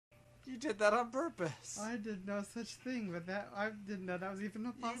You did that on purpose. I did no such thing, but that I didn't know that was even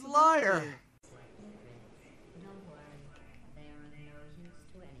a possibility. You liar. Don't worry, they are of no use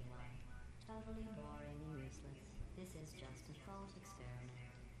to anyone. Totally boring and useless. This is just a thought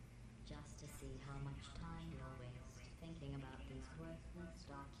experiment. Just to see how much time you'll waste thinking about these worthless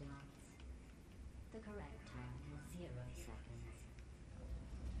documents. The correct time is 0 seconds.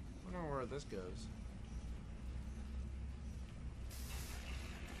 I don't know where this goes.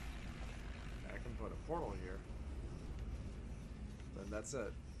 I can put a portal here. Then that's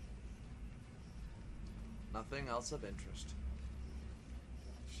it. Nothing else of interest.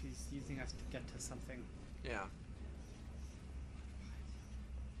 She's using us to get to something. Yeah.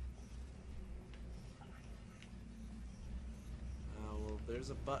 Well, there's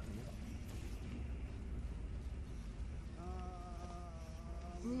a button.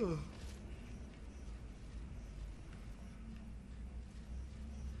 Ugh.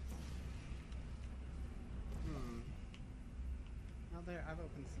 Now there, I've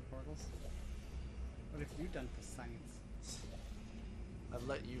opened some portals. What have you done for science? I've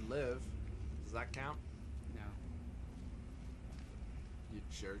let you live. Does that count? No. You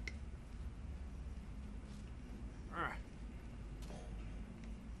jerk. Alright.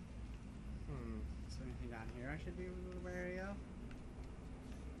 Is there anything down here I should be wary of?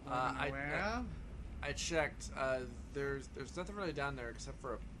 I checked. There's nothing really down there except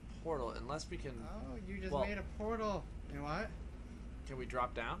for a portal, unless we can. Oh, you just made a portal. You know what? Can we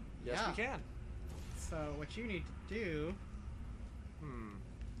drop down? Yes, Yeah. we can. So what you need to do?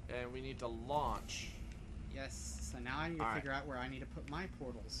 And we need to launch. Yes. So now I need to figure out where I need to put my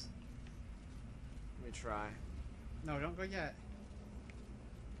portals. Let me try. No, don't go yet.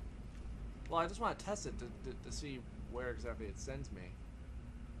 Well, I just want to test it to see where exactly it sends me.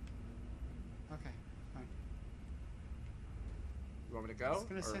 Okay, fine. You want me to go? It's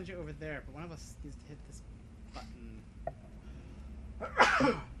gonna send you over there, but one of us needs to hit this button.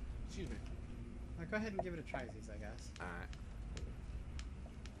 Excuse me. Now go ahead and give it a try, Z's, I guess. Alright.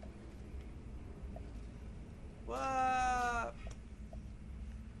 What?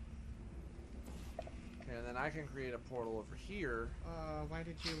 Okay, and then I can create a portal over here. Why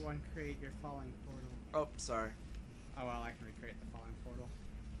did you uncreate your falling portal? Oh, sorry. Oh well, I can recreate the falling portal.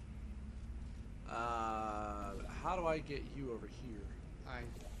 How do I get you over here?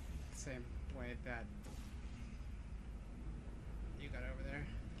 Same way that you got over there.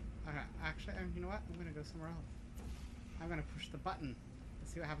 Okay, actually, you know what? I'm gonna go somewhere else. I'm gonna push the button.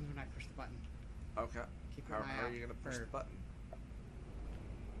 Let's see what happens when I push the button. Okay. Keep an How eye are out you gonna push for- the button?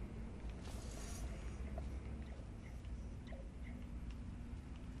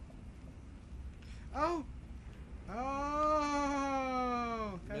 Oh!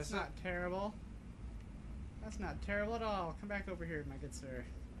 Oh! That's Miss it? not terrible. That's not terrible at all. Come back over here, my good sir.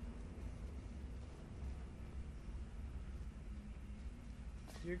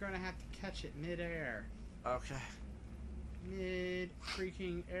 You're gonna have to catch it mid-air. Okay.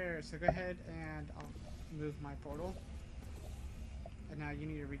 Mid-freaking air. So go ahead and I'll move my portal. And now you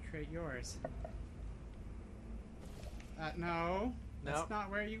need to recreate yours. No. That's Nope. not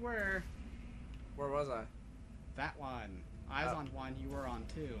where you were. Where was I? That one. I was on one, you were on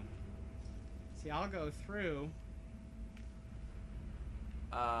two. See, I'll go through.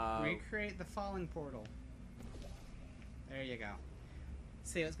 Recreate the falling portal. There you go.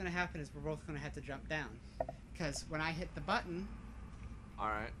 See, what's going to happen is we're both going to have to jump down. Because when I hit the button,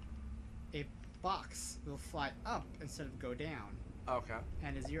 Alright. a box will fly up instead of go down. Okay.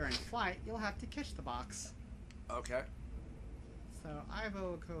 And as you're in flight, you'll have to catch the box. Okay. So I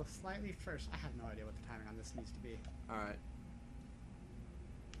will go slightly first. I have no idea what the timing on this needs to be. Alright.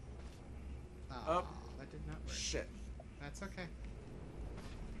 Oh, that did not work. Shit. That's okay.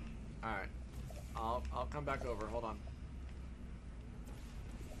 Alright. I'll come back over. Hold on.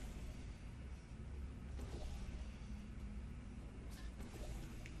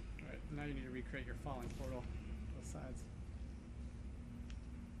 Alright, now you need to recreate your falling portal. Both sides.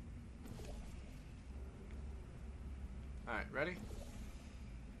 Alright, ready?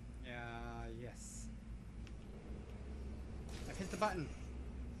 Yes. I've hit the button.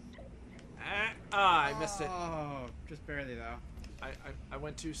 I missed it. Oh, just barely though. I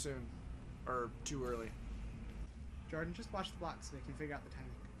went too soon. Or too early. Jordan, just watch the block so we can figure out the timing.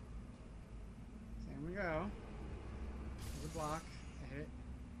 So here we go. The block. I hit it.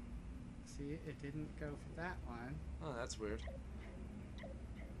 See, it didn't go for that one. Oh, that's weird.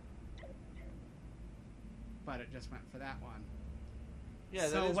 But it just went for that one. Yeah,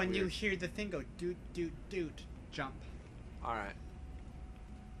 so that is when weird. you hear the thing go doot, doot, doot, jump. Alright.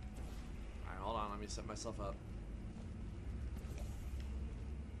 Alright, hold on. Let me set myself up.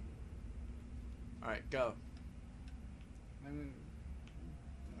 Alright, go.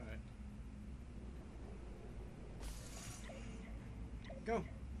 Alright. Go.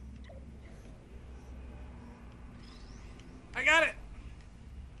 I got it!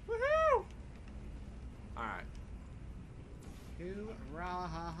 Woohoo! Alright. Hoorah, ha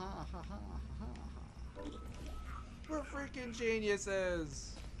ha ha ha ha ha. We're freaking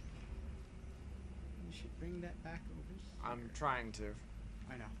geniuses! You should bring that back over here. I'm trying to.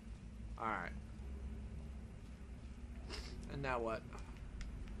 I know. Alright. And now what?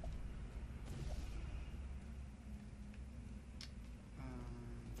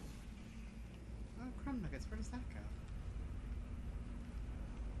 Oh, crumb nuggets. Where does that go?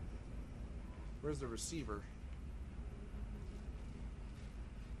 Where's the receiver?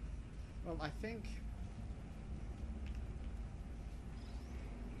 Well, I think...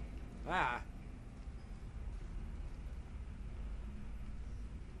 Ah!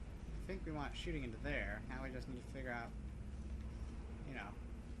 I think we want shooting into there. Now we just need to figure out, you know.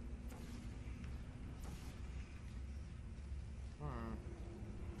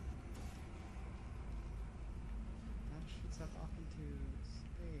 That shoots up off into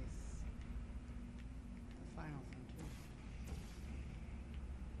space. The final frontier.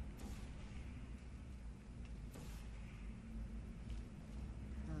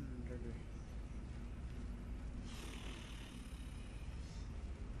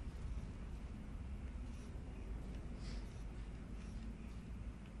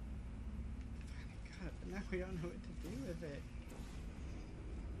 Now we don't know what to do with it.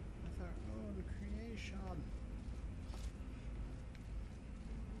 With our own creation.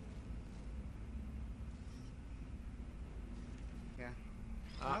 Yeah.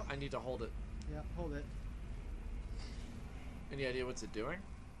 Nope. I need to hold it. Yep, hold it. Any idea what's it doing?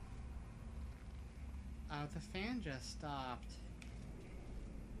 The fan just stopped.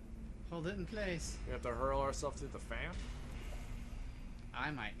 Hold it in place. We have to hurl ourselves through the fan? I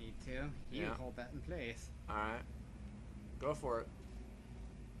might need to. You Yeah. hold that in place. Alright. Go for it.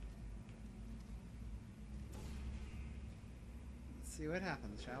 Let's see what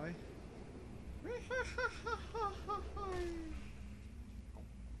happens, shall we?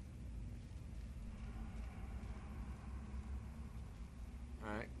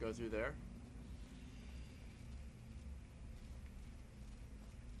 Alright, go through there.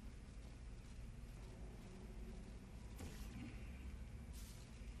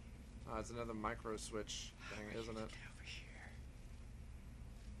 It's another micro switch thing, isn't it? Get over here.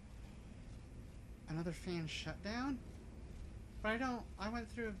 Another fan shut down? But I went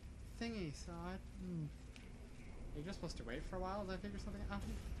through a thingy, so You're just supposed to wait for a while to figure something out?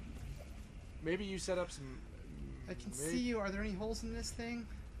 Maybe you set up some... I can see you. Are there any holes in this thing?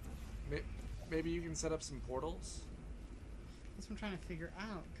 Maybe you can set up some portals? That's what I'm trying to figure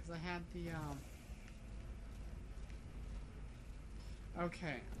out, because I had the,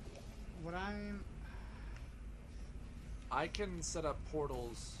 Okay. I can set up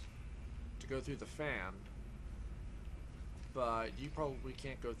portals to go through the fan, but you probably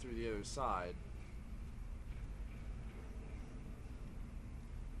can't go through the other side.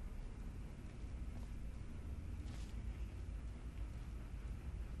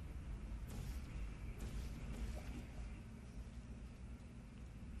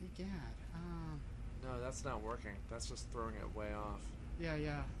 Egad. No, that's not working. That's just throwing it way off.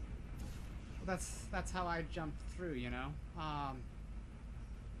 Yeah. Well, that's how I jumped through, you know? How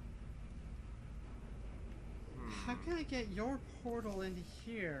can I get your portal into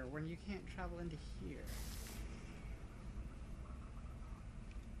here when you can't travel into here?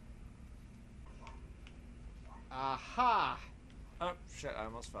 Aha! Oh, shit, I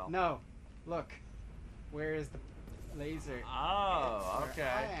almost fell. No. Look. Where is the laser? Oh, It's okay.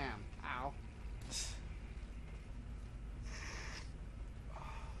 where I am. Ow.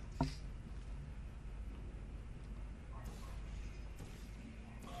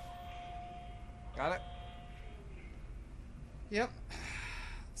 Got it? Yep.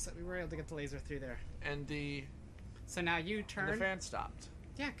 So we were able to get the laser through there. And the So now you turn. the fan stopped.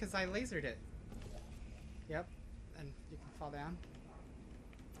 Yeah, because I lasered it. Yep. And you can fall down.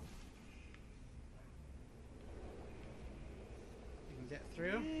 You can get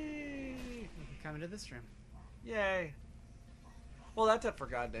through. Yay! You can come into this room. Yay. Well, that took for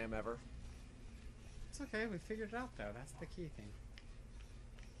goddamn ever. It's okay. We figured it out, though. That's the key thing.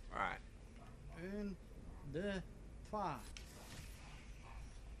 Alright. 1, 2, 3.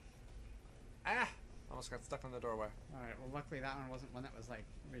 Ah! Almost got stuck on the doorway. Alright, well, luckily that one wasn't one that was, like,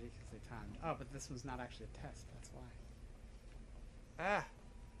 ridiculously timed. Oh, but this one's not actually a test. That's why. Ah!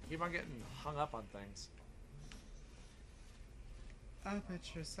 Keep on getting hung up on things. Up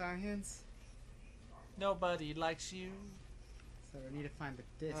at your science. Nobody likes you. So we need to find the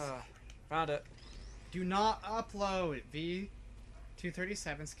disc. Found it. Do not upload V237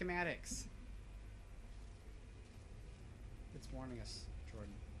 schematics. It's warning us,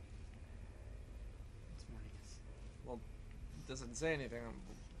 Jordan. It's warning us. Well, it doesn't say anything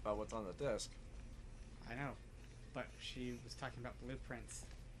about what's on the disc. I know, but she was talking about blueprints.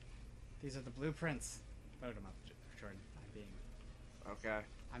 These are the blueprints. Load them up, Jordan. Okay.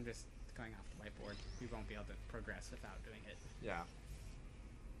 I'm just going off the whiteboard. We won't be able to progress without doing it. Yeah.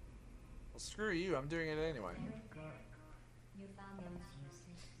 Well, screw you. I'm doing it anyway. Very good. You found those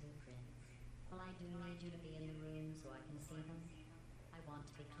useless blueprints. Well, I do need you to be in the room so I can see them. I want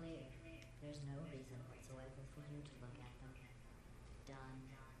to be clear. There's no reason whatsoever for you to look at them. Done.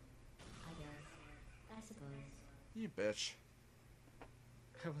 I guess. I suppose. You bitch.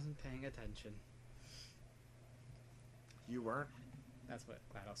 I wasn't paying attention. You weren't? That's what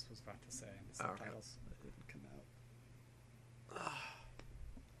GLaDOS was about to say in the Oh, okay. subtitles, but it didn't come out.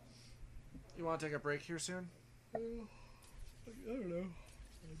 You want to take a break here soon? I don't know.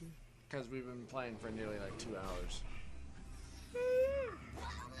 Because we've been playing for nearly like 2 hours. I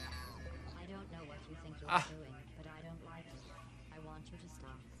don't know what you think you're doing, but I don't like it. I want you to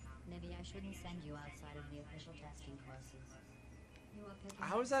stop. Maybe I shouldn't send you outside of the official testing courses. You are picking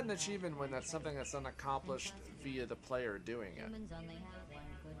How is that an up some achievement when bad that's something that's unaccomplished via the player doing it? Humans only have one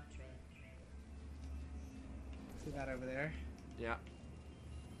good trait. See that over there? Yeah.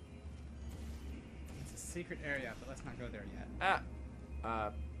 It's a secret area, but let's not go there yet.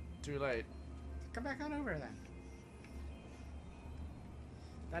 Too late. Come back on over then.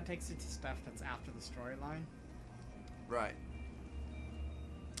 That takes you to stuff that's after the storyline. Right.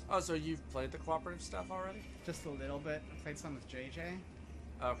 Oh, so you've played the cooperative stuff already? Just a little bit. I played some with JJ.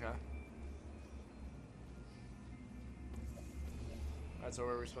 Okay. Alright, so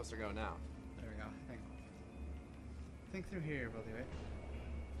where are we supposed to go now? There we go. Think through here, we'll do it.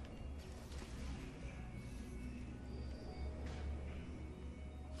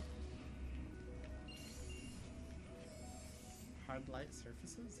 Hard light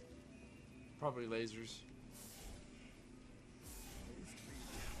surfaces? Probably lasers.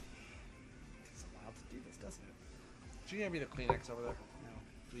 It's wild to do this, doesn't it? Could you hand me the Kleenex over there, No.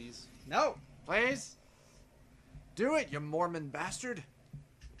 please? No! Please? Do it, you Mormon bastard!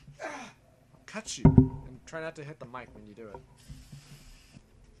 I'll cut you. And try not to hit the mic when you do it.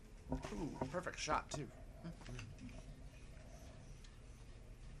 Ooh, perfect shot, too.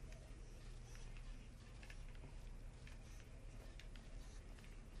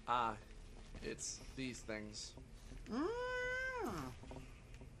 It's these things.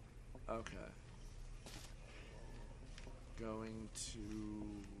 Okay. Going to...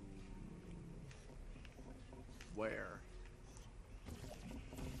 where?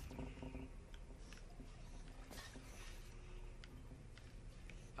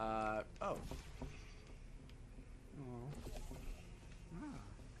 Oh. Oh.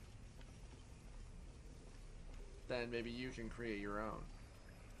 Then maybe you can create your own.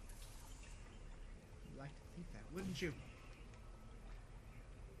 You'd like to think that, wouldn't you?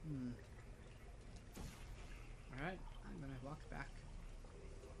 Alright, I'm gonna walk back.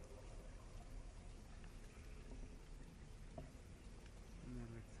 And then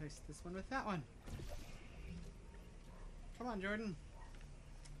replace this one with that one. Come on, Jordan.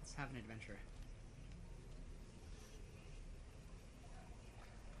 Let's have an adventure.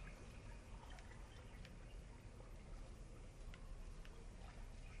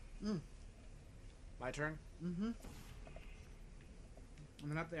 My turn? Mm-hmm. I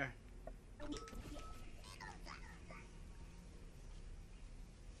went up there.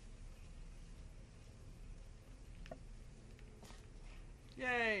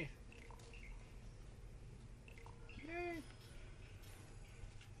 Yay! Yay!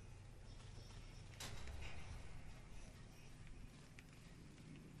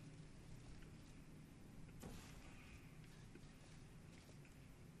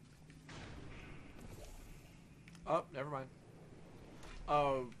 Oh, never mind.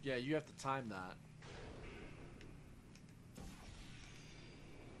 Oh, yeah, you have to time that.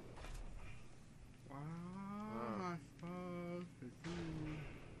 What am I supposed to do?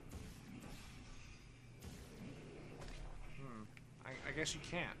 I guess you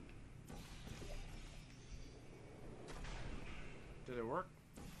can't. Did it work?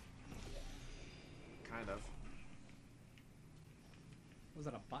 Kind of. Was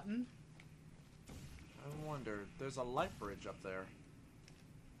that a button? I wonder. There's a light bridge up there.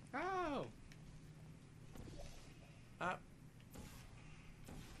 Oh!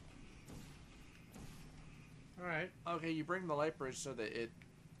 Alright. Okay, you bring the light bridge so that it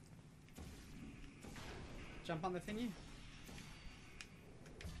jump on the thingy.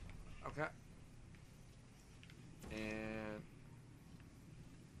 Okay. And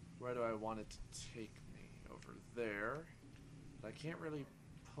where do I want it to take me? Over there. But I can't really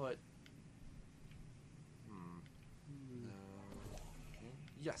put. No. Okay.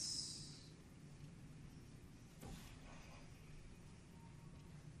 Yes.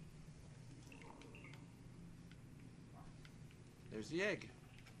 There's the egg.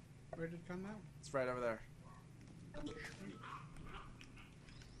 Where did it come out? It's right over there.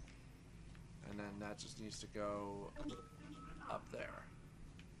 And then that just needs to go up there.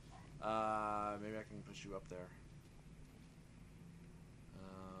 Maybe I can push you up there.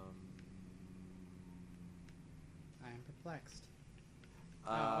 I am perplexed.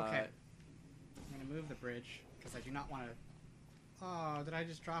 Oh, okay. I'm gonna move the bridge because I do not want to. Oh, did I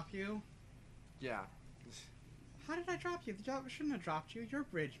just drop you? Yeah. How did I drop you? The job shouldn't have dropped you. Your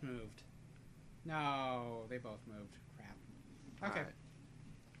bridge moved. No, they both moved. Crap. Okay.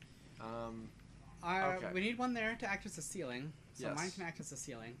 Okay. We need one there to act as a ceiling. So Yes. mine can act as a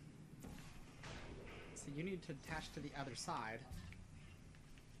ceiling. So you need to attach to the other side.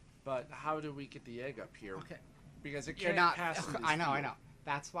 But how do we get the egg up here? Okay. Because it You're can't not. pass through this I know. I field. know.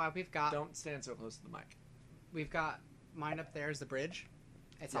 That's why we've got. Don't stand so close to the mic. We've got mine up there as the bridge.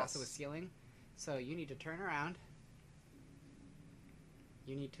 It's also a Yes. ceiling. So you need to turn around.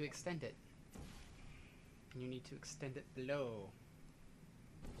 You need to extend it. And you need to extend it below.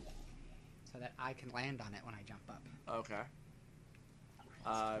 So that I can land on it when I jump up. Okay.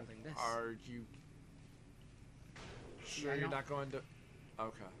 holding this. Are you sure I you're don't- not going to?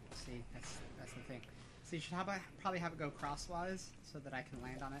 Okay. See, that's the thing. So you should probably have it go crosswise so that I can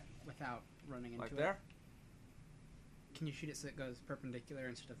land on it without running into Like it. there? Can you shoot it so it goes perpendicular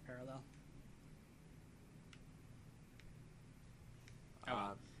instead of parallel?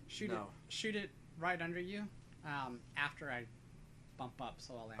 No. Shoot it right under you after I bump up,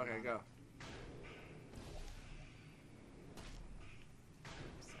 so I'll land on Okay, it. go.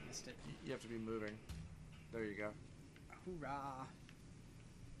 Oops, I missed it. You have to be moving. There you go. Hoorah!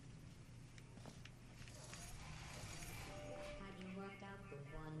 Have you worked out the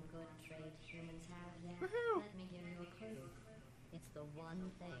one good trait humans have yet? Woohoo! Let me give you a clue. It's the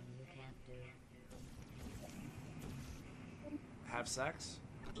one thing you can't do. Have sex?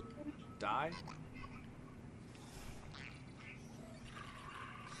 Die? I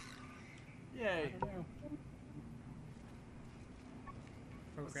Yay! don't know.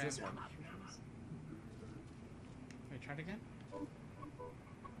 What's this one? Wait, try it again?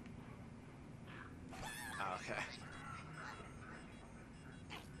 Okay.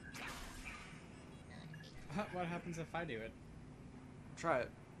 What happens if I do it? Try it.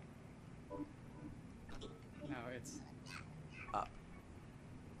 No, it's... Up.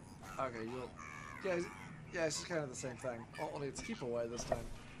 Okay, you'll... Yeah, it's just kind of the same thing. Only it's keep away this time.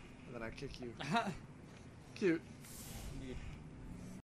 And then I kick you. Cute.